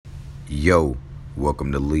Yo,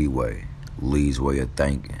 welcome to Lee's Way of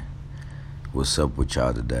Thinking. What's up with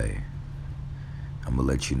y'all today? I'm gonna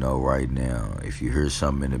let you know right now, if you hear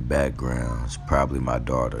something in the background, it's probably my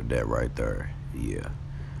daughter, that right there. Yeah,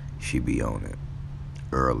 she be on it.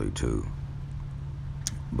 Early too.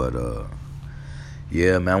 But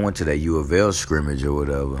yeah, man, I went to that U of L scrimmage or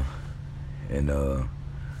whatever. And I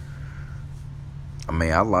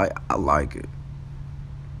like it.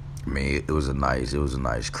 I mean, it was a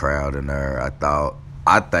nice crowd in there. I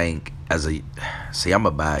think I'm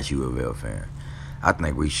a biased U of L fan. I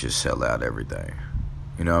think we should sell out everything.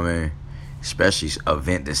 You know what I mean? Especially an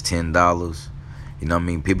event that's $10. You know what I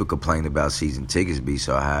mean? People complain about season tickets be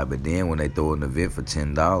so high, but then when they throw an event for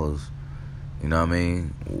 $10, you know what I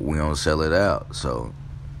mean? We don't sell it out. So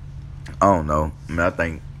I don't know. I mean, I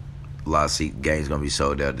think a lot of games gonna be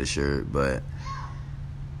sold out this year, but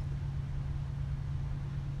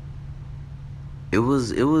it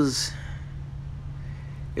was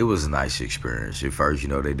a nice experience. At first,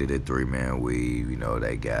 they did a 3-man weave.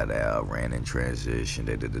 They got out, ran in transition.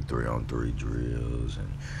 They did the 3-on-3 drills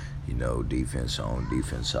and, defense on,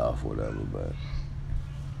 defense off, whatever. But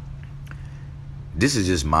this is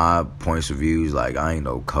just my points of views. Like, I ain't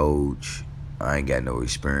no coach. I ain't got no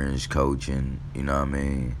experience coaching. You know what I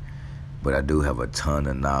mean? But I do have a ton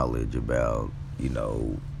of knowledge about,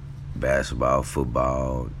 basketball,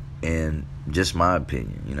 football, and just my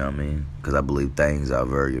opinion, you know what I mean? Because I believe things are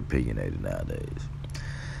very opinionated nowadays.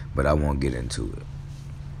 But I won't get into it.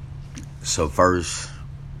 So first,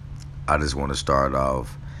 I just want to start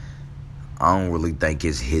off. I don't really think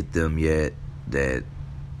it's hit them yet I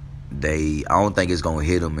don't think it's going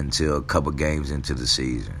to hit them until a couple games into the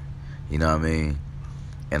season. You know what I mean?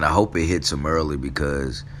 And I hope it hits them early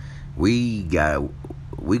because we going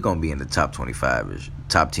to be in the top 25-ish,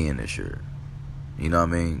 top 10 this year. You know what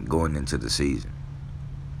I mean? Going into the season.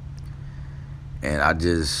 And I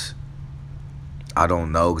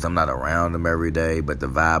don't know because I'm not around them every day, but the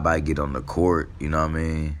vibe I get on the court, you know what I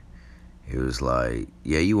mean? It was like,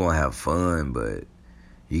 yeah, you want to have fun, but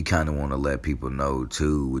you kind of want to let people know,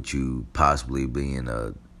 too, with you possibly being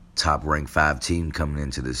a top-ranked 5 team coming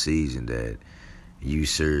into the season that you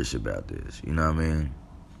serious about this. You know what I mean?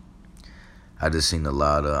 I just seen a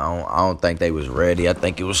lot of. I don't think they was ready. I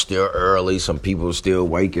think it was still early. Some people were still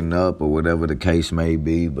waking up, or whatever the case may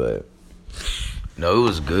be. But no, it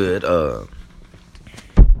was good.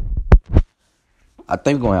 I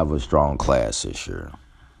think we're gonna have a strong class this year.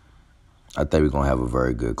 I think we're gonna have a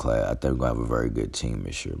very good class. I think we're gonna have a very good team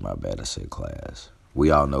this year. My bad, I said class.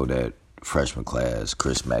 We all know that freshman class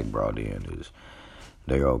Chris Mack brought in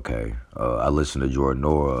they're okay. I listened to Jordan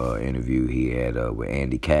Noah interview he had with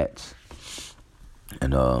Andy Katz.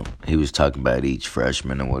 And he was talking about each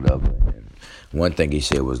freshman and whatever. And one thing he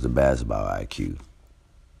said was the basketball IQ.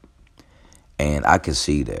 And I can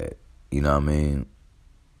see that, you know what I mean?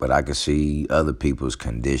 But I can see other people's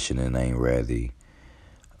conditioning ain't ready.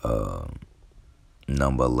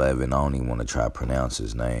 Number 11, I don't even want to try to pronounce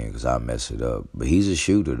his name because I'll mess it up. But he's a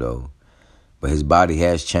shooter, though. But his body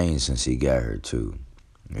has changed since he got here, too.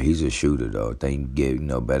 He's a shooter, though. They can get,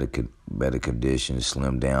 better conditions,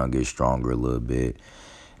 slim down, get stronger a little bit,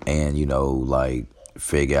 and,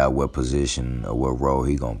 figure out what position or what role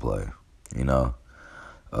he gonna play,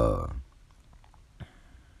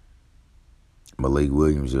 Malik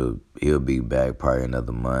Williams, he'll be back probably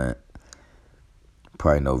another month,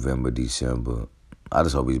 probably November, December. I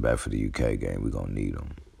just hope he's back for the UK game. We're gonna need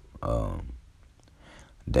him.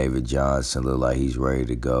 David Johnson look like he's ready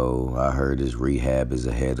to go. I heard his rehab is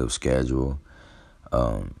ahead of schedule.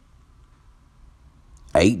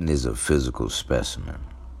 Ayton is a physical specimen.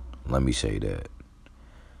 Let me say that.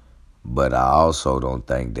 But I also don't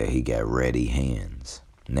think that he got ready hands.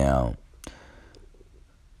 Now,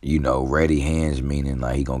 ready hands meaning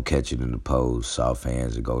like he gonna catch it in the post, soft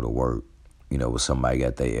hands to go to work. With somebody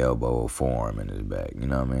got their elbow or forearm in his back. You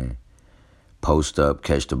know what I mean? Post up,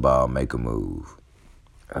 catch the ball, make a move.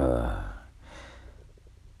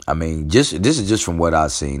 This is just from what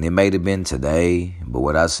I've seen. It may have been today, but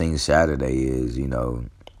what I seen Saturday is, he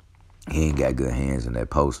ain't got good hands in that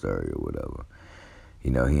post area or whatever. He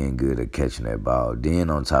ain't good at catching that ball. Then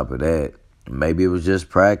on top of that, maybe it was just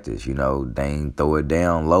practice. They ain't throw it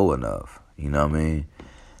down low enough. You know what I mean?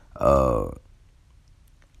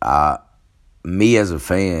 Me as a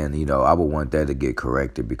fan, I would want that to get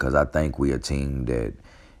corrected because I think we a team that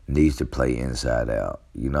needs to play inside out.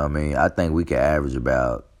 You know what I mean? I think we can average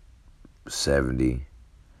about 70,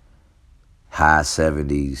 high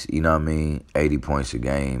 70s, 80 points a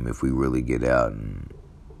game if we really get out and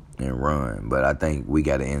run. But I think we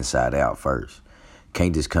got to inside out first.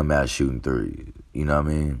 Can't just come out shooting threes. You know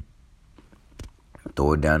what I mean?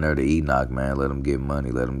 Throw it down there to Enoch, man. Let him get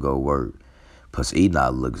money. Let him go work. Plus,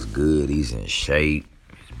 Enoch looks good. He's in shape.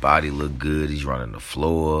 His body look good. He's running the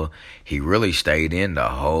floor. He really stayed in the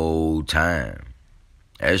whole time.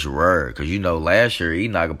 That's rare. Because, last year,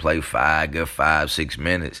 Enoch could play 5, 6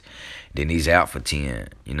 minutes. Then he's out for 10.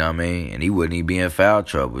 You know what I mean? And he wouldn't even be in foul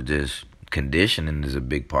trouble. Just conditioning is a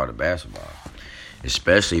big part of basketball.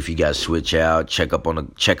 Especially if you got to switch out, check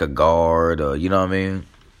a guard, or, you know what I mean?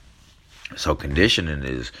 So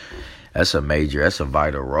conditioning that's a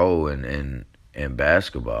vital role in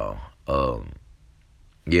basketball.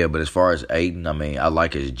 Yeah, but as far as Ayton, I mean, I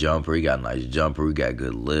like his jumper. He got a nice jumper. He got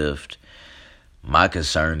good lift. My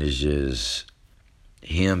concern is just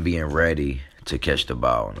him being ready to catch the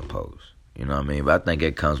ball in the post. You know what I mean? But I think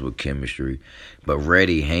it comes with chemistry. But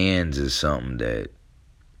ready hands is something that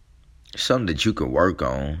you can work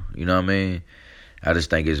on. You know what I mean? I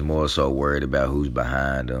just think it's more so worried about who's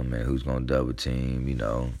behind them and who's going to double team,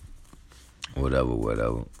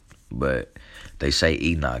 whatever. But they say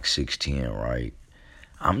Enoch 6'10", right?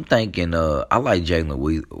 I'm thinking, I like Jalen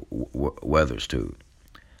Weathers too.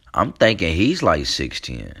 I'm thinking he's like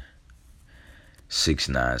 6'10",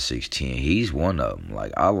 6'9", 6'10". He's one of them.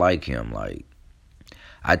 Like, I like him. Like,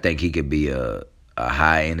 I think he could be a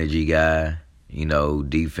high energy guy,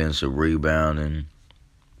 defensive rebounding.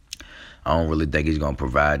 I don't really think he's going to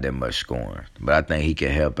provide that much scoring. But I think he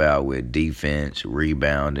can help out with defense,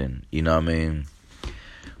 rebounding, you know what I mean?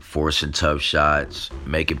 Forcing tough shots,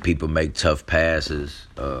 making people make tough passes.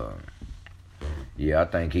 I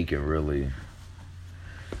think he can really...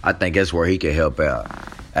 I think that's where he can help out.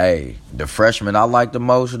 Hey, the freshman I like the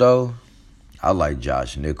most, though, I like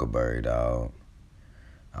Josh Nickelberry, dog.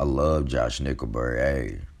 I love Josh Nickelberry.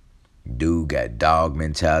 Hey, dude got dog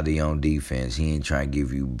mentality on defense. He ain't trying to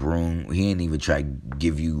give you room. He ain't even trying to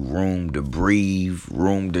give you room to breathe,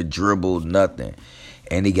 room to dribble, nothing.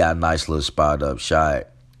 And he got a nice little spot-up shot,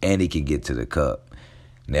 and he can get to the cup.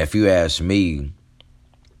 Now, if you ask me,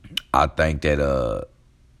 I think that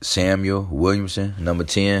Samuel Williamson, number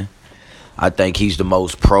 10, I think he's the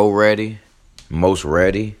most ready.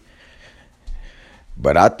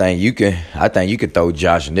 But I think you can throw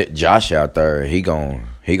Josh out there. He gon'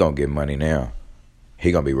 get money now.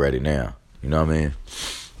 He gonna be ready now. You know what I mean?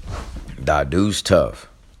 That dude's tough.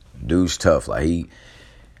 Like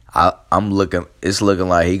it's looking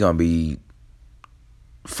like he gonna be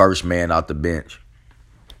first man out the bench.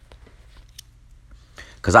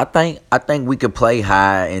 Cause I think we could play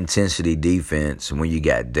high intensity defense when you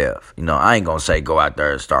got depth. I ain't gonna say go out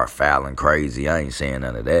there and start fouling crazy. I ain't saying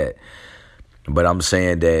none of that. But I'm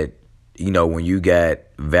saying that, when you got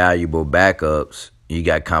valuable backups, you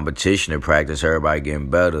got competition in practice, everybody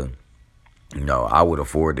getting better, I would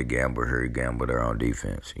afford to gamble there on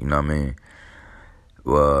defense. You know what I mean?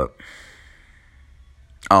 Well,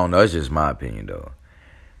 I don't know. It's just my opinion, though.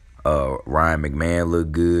 Ryan McMahon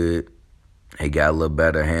looked good. He got a little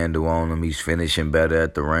better handle on him. He's finishing better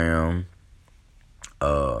at the rim.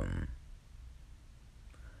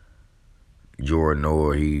 Jordan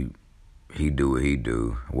Orr, he do what he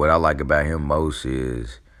do. What I like about him most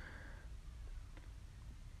is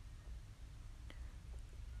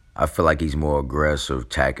I feel like he's more aggressive,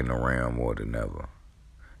 attacking the rim more than ever.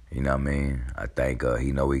 You know what I mean? I think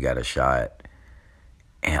he know he got a shot.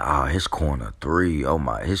 And his corner three.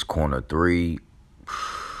 His corner three.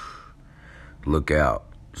 Look out.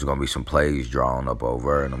 There's going to be some plays drawn up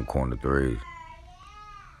over in them corner threes.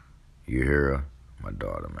 You hear her? My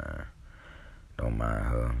daughter, man. Don't mind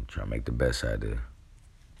her. I'm trying to make the best out of it.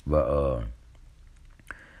 But,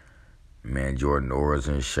 man, Jordan Orr's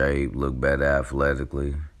in shape. Look better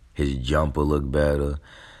athletically. His jumper look better.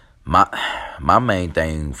 My main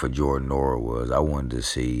thing for Jordan Orr was I wanted to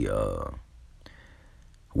see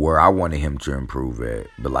where I wanted him to improve at.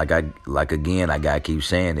 But again, I gotta keep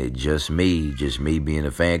saying it. Just me being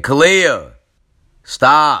a fan. Kalia,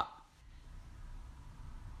 stop.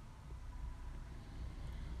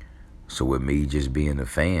 So with me just being a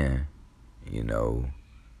fan,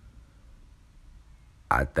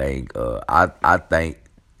 I think the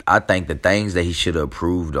things that he should have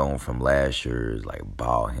improved on from last year is like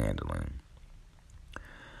ball handling,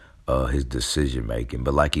 his decision making.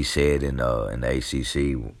 But like he said in the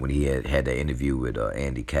ACC when he had that interview with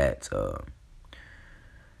Andy Katz,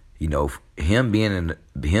 him being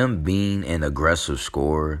an aggressive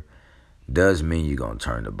scorer does mean you're gonna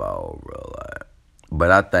turn the ball over a lot. But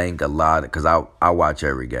I think a lot, because I watch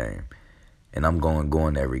every game, and I'm going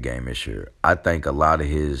to every game this year. I think a lot of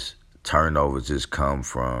his turnovers just come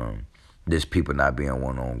from just people not being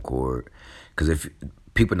on court. Because if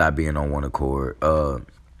people not being on one accord,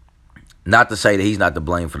 Not to say that he's not to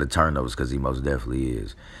blame for the turnovers, because he most definitely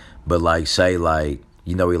is. But like, say like,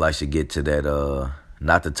 he likes to get to that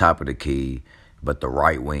not the top of the key, but the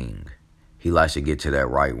right wing. He likes to get to that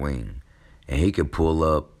right wing, and he can pull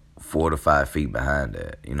up 4 to 5 feet behind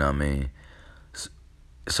that. You know what I mean?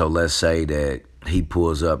 So let's say that he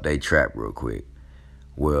pulls up, they trap real quick.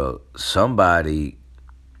 Well, somebody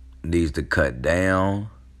needs to cut down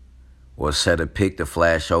or set a pick to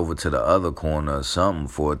flash over to the other corner or something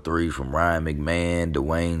for a 3 from Ryan McMahon,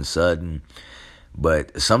 Dwayne Sutton.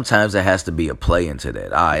 But sometimes there has to be a play into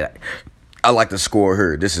that. All right, I like to score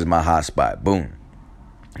here. This is my hot spot. Boom.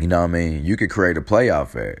 You know what I mean? You could create a play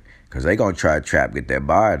off that, because they going to try to trap, get that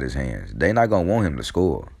ball out of his hands. They not going to want him to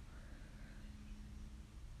score.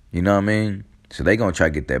 You know what I mean? So they going to try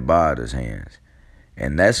to get that ball out of his hands.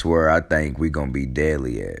 And that's where I think we going to be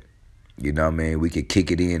deadly at. You know what I mean? We could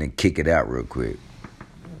kick it in and kick it out real quick.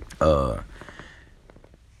 I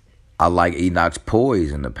like Enoch's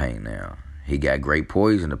poise in the paint now. He got great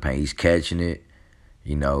poise in the paint. He's catching it.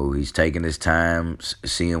 You know, he's taking his time,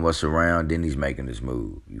 seeing what's around, then he's making his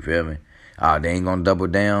move. You feel me? They ain't going to double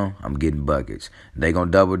down. I'm getting buckets. They going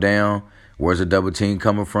to double down. Where's the double team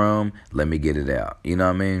coming from? Let me get it out. You know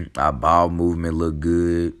what I mean? Our ball movement look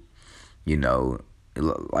good. You know,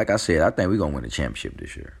 like I said, I think we're going to win the championship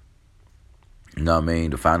this year. You know what I mean?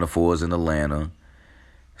 The Final Four is in Atlanta.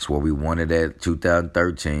 It's where we won it at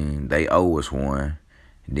 2013. They owe us one.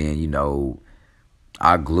 And then, you know,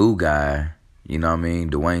 our glue guy, you know what I mean,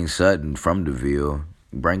 Dwayne Sutton from DeVille,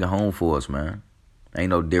 bring it home for us, man.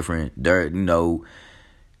 Ain't no different. You know,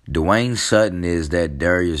 Dwayne Sutton is that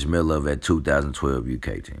Darius Miller of that 2012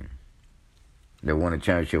 UK team that won a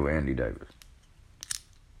championship with Andy Davis.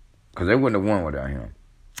 Because they wouldn't have won without him.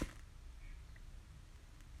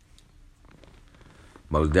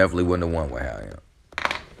 Most definitely wouldn't have won without him.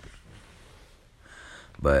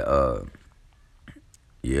 But,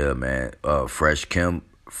 yeah, man. Fresh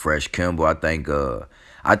Kimball,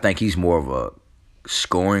 I think he's more of a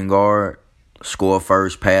scoring guard. Score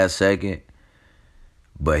first, pass second.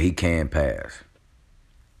 But he can pass.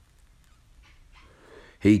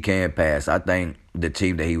 He can pass. I think the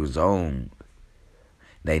team that he was on,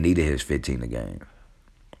 they needed his 15 a game.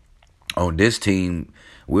 On this team,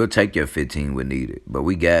 we'll take your 15 when needed. But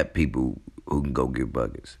we got people who can go get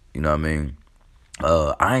buckets. You know what I mean?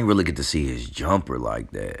 I ain't really get to see his jumper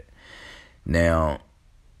like that. Now,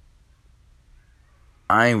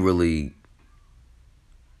 I ain't really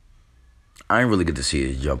get to see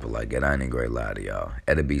his jumper like that. I ain't gonna lie to y'all.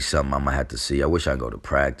 That'd be something I'm gonna have to see. I wish I go to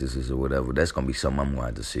practices or whatever. That's gonna be something I'm gonna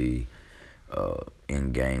have to see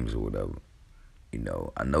in games or whatever. You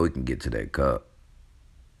know, I know he can get to that cup.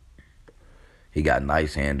 He got a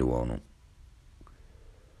nice handle on him.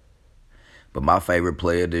 But my favorite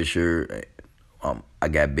player this year, I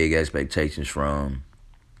got big expectations from,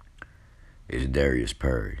 is Darius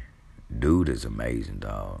Perry. Dude is amazing,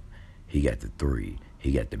 dog. He got the 3.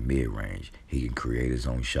 He got the mid-range. He can create his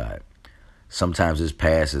own shot. Sometimes his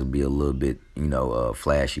passes be a little bit,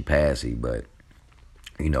 flashy passy, but,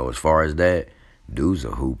 as far as that, dude's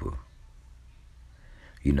a hooper.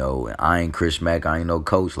 I ain't Chris Mack. I ain't no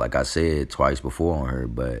coach, like I said twice before on her,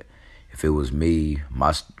 but if it was me,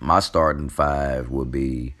 my starting 5 would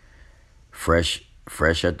be Fresh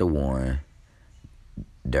at the 1,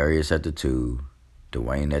 Darius at the 2,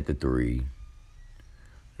 Dwayne at the 3,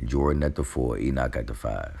 Jordan at the 4, Enoch at the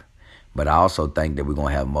 5. But I also think that we're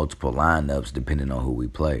going to have multiple lineups depending on who we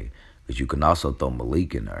play. Because you can also throw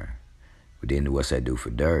Malik in there. But then what's that do for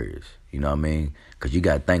Darius? You know what I mean? Because you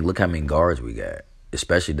got to think, look how many guards we got.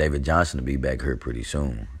 Especially David Johnson to be back here pretty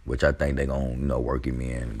soon. Which I think they're going to, work him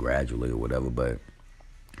in gradually or whatever. But,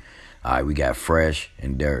 all right, we got Fresh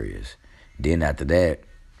and Darius. Then after that,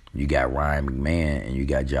 you got Ryan McMahon and you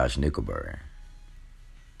got Josh Nickelberry.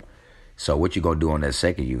 So what you going to do on that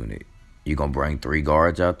second unit? You going to bring 3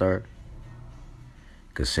 guards out there?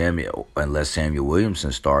 Because unless Samuel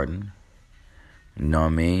Williamson's starting, you know what I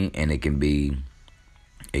mean? And it can be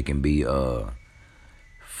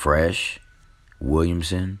Fresh,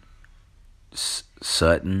 Williamson,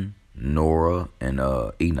 Sutton, Nora, and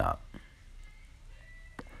Enoch.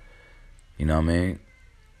 You know what I mean?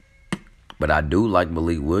 But I do like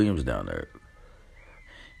Malik Williams down there.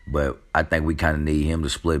 But I think we kind of need him to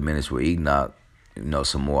split minutes with Enoch,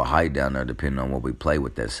 some more height down there depending on what we play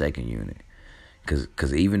with that second unit.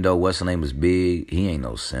 Because even though what's the name is big, he ain't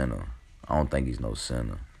no center. I don't think he's no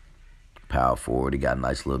center. Power forward, he got a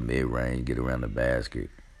nice little mid-range, get around the basket.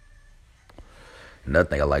 Another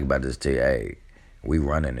thing I like about this team, we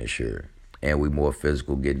running this year. And we more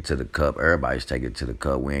physical, getting to the cup. Everybody's taking it to the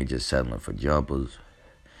cup. We ain't just settling for jumpers.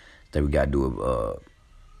 I think we got to do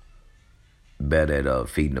better at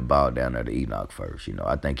feeding the ball down there to Enoch first. You know,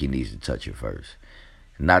 I think he needs to touch it first.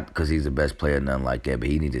 Not because he's the best player, nothing like that, but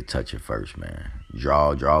he needs to touch it first, man.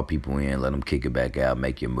 Draw people in, let them kick it back out,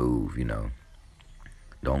 make your move, you know.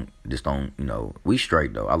 Don't, you know, we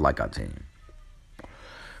straight, though. I like our team.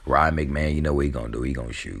 Ryan McMahon, you know what he going to do. He going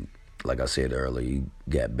to shoot. Like I said earlier, he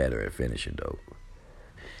got better at finishing, though.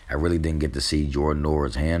 I really didn't get to see Jordan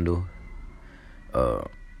Nora's handle. The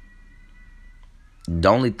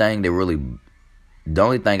only thing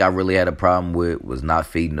I really had a problem with was not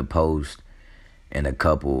feeding the post and a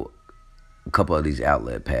couple of these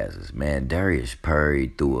outlet passes. Man, Darius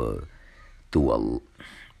Perry threw a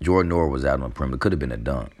Jordan Nora was out on the perimeter. Could have been a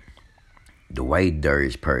dunk. The way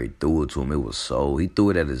Darius Perry threw it to him, he threw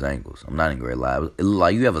it at his ankles. I'm not even going to lie. It looked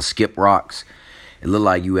like you ever skip rocks. It looked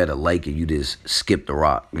like you at a lake and you just skipped the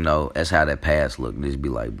rock. You know, that's how that pass looked. And just be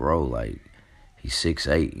like, bro, like, he's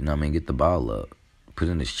 6'8", you know what I mean? Get the ball up. Put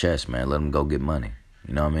it in his chest, man. Let him go get money.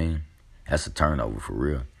 You know what I mean? That's a turnover for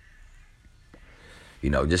real. You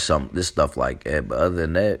know, just this stuff like that. But other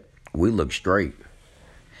than that, we look straight.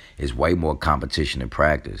 It's way more competition in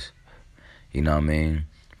practice. You know what I mean?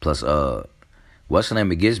 Plus, what's the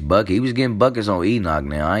name? He gets bucket. He was getting buckets on Enoch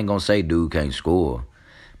now. I ain't going to say dude can't score.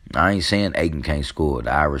 I ain't saying Aiton can't score.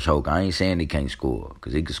 The Irish Hulk. I ain't saying he can't score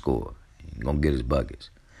because he can score. He going to get his buckets.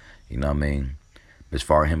 You know what I mean? As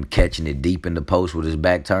far as him catching it deep in the post with his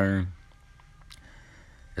back turn,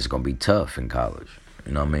 it's going to be tough in college.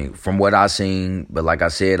 You know what I mean? From what I seen, but like I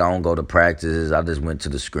said, I don't go to practices. I just went to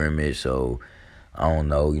the scrimmage, so I don't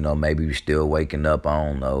know. You know, maybe we're still waking up. I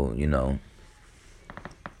don't know, you know.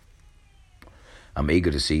 I'm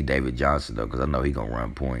eager to see David Johnson, though, because I know he's going to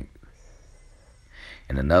run point.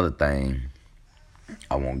 And another thing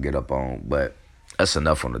I won't get up on, but that's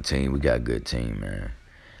enough on the team. We got a good team, man.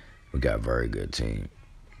 We got a very good team.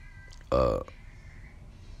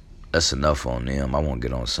 That's enough on them. I won't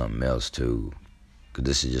get on something else, too, because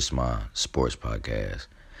this is just my sports podcast.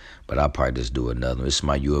 But I'll probably just do another one. This is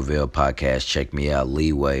my U of L podcast. Check me out,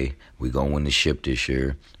 Leeway. We're going to win the ship this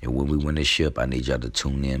year. And when we win the ship, I need y'all to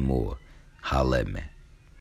tune in more. Holla at me.